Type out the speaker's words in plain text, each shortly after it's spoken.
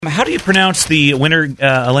How do you pronounce the Winter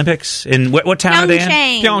Olympics? In what town are they in?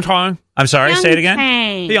 Pyeongchang. I'm sorry, say it again.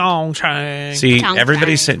 Pyeongchang. See,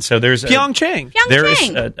 everybody's saying, so there's Pyeongchang. There is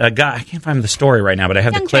a guy, I can't find the story right now, but I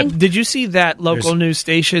have the clip. Did you see that local news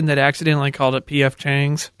station that accidentally called it PF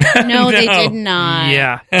Chang's? No, they did not.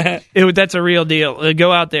 Yeah. That's a real deal.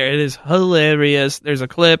 Go out there. It is hilarious. There's a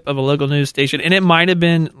clip of a local news station, and it might have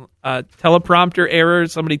been a teleprompter error,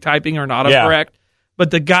 somebody typing or not correct. But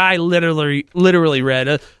the guy literally read,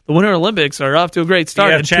 the Winter Olympics are off to a great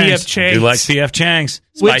start at PF Chang's. You like PF Chang's.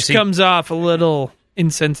 Which comes off a little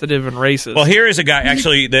insensitive and racist. Well, here is a guy,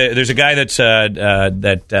 actually, there's a guy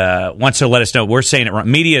that wants to let us know we're saying it wrong.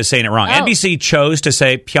 Media is saying it wrong. NBC chose to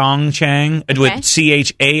say Pyeongchang with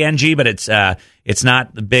C-H-A-N-G, but it's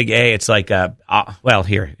not the big A. It's like,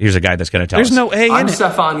 here's a guy that's going to tell us. There's no A in it. I'm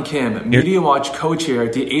Stefan Kim, Media Watch co-chair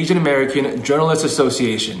at the Asian American Journalists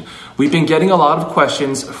Association. We've been getting a lot of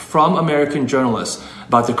questions from American journalists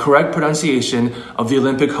about the correct pronunciation of the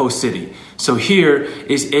Olympic host city. So here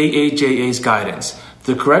is AAJA's guidance.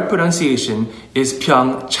 The correct pronunciation is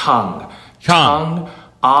Pyeongchang. Chang,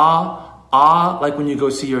 like when you go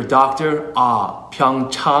see your doctor,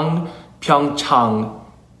 Pyeongchang, Pyeongchang,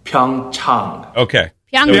 Pyeongchang. Okay.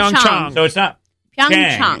 Pyeongchang. So it's not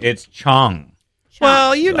Pyeongchang, it's Chang.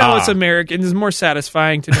 Well, as Americans, it's more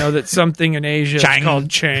satisfying to know that something in Asia is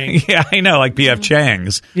called Chang. Yeah, I know, like PF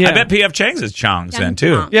Chang's. Yeah. I bet PF Chang's is Chang's then,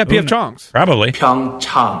 too. Yeah, PF Chang's. Probably.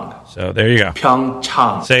 Pyeongchang. So there you go.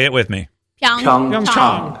 Pyeongchang. Say it with me.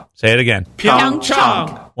 Pyeongchang. Say it again.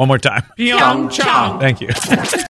 Pyeongchang. One more time. Pyeongchang. Thank you.